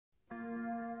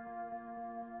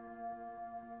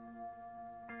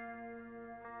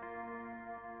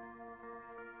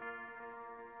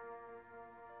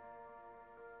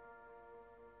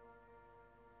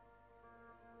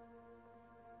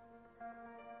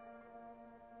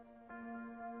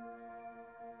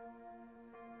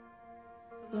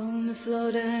On the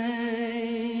floating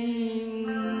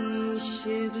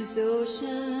shipless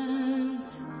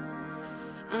oceans,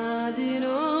 I did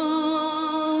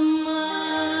all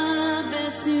my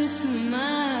best to smile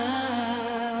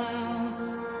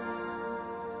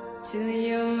till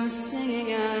your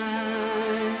singing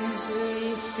eyes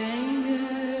and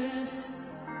fingers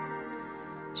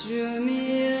drew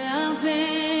me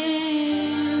laughing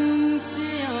to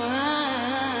your heart,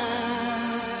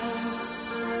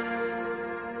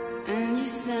 and you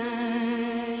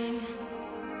sang,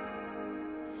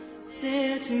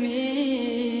 said to me,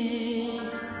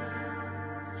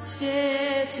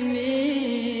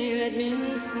 let me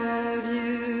unfold you.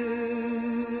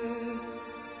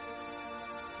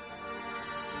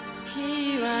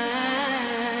 Here I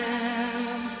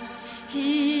am,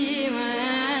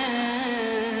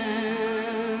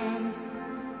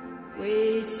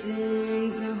 waiting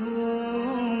to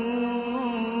hold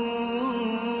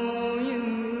you.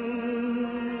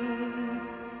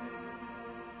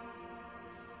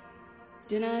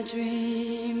 Did I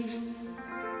dream?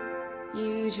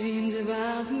 You dreamed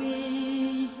about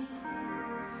me.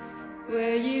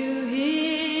 Were you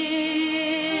here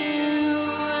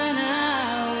when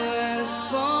I was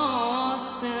for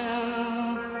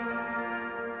sale?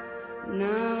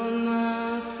 Now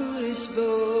my foolish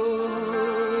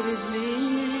boat is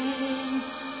leaning,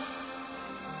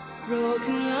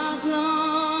 broken off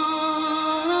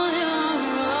long your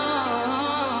rock.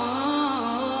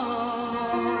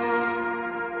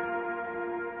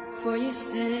 For you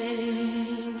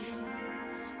sing,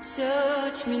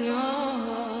 touch me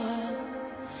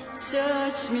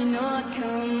not,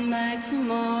 come back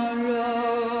tomorrow.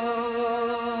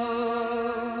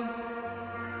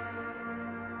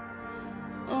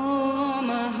 Oh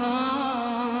my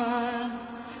heart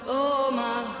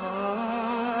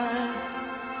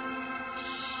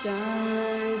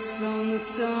shines from the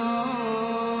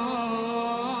sorrow.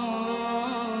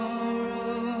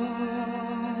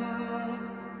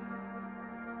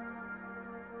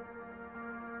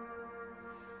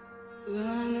 Well,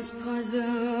 I'm as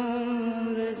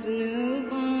puzzled as a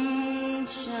newborn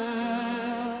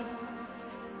child.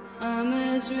 I'm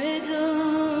as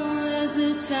riddled as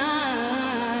the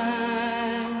tide.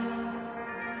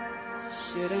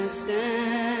 Should I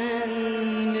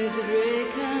stand at the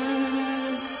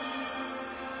breakers,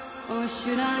 or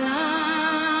should I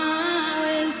lie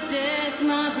with death,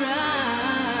 my bride?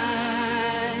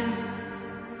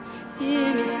 Hear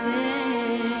me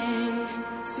sing,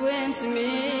 swim to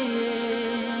me,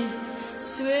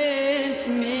 swim to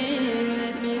me.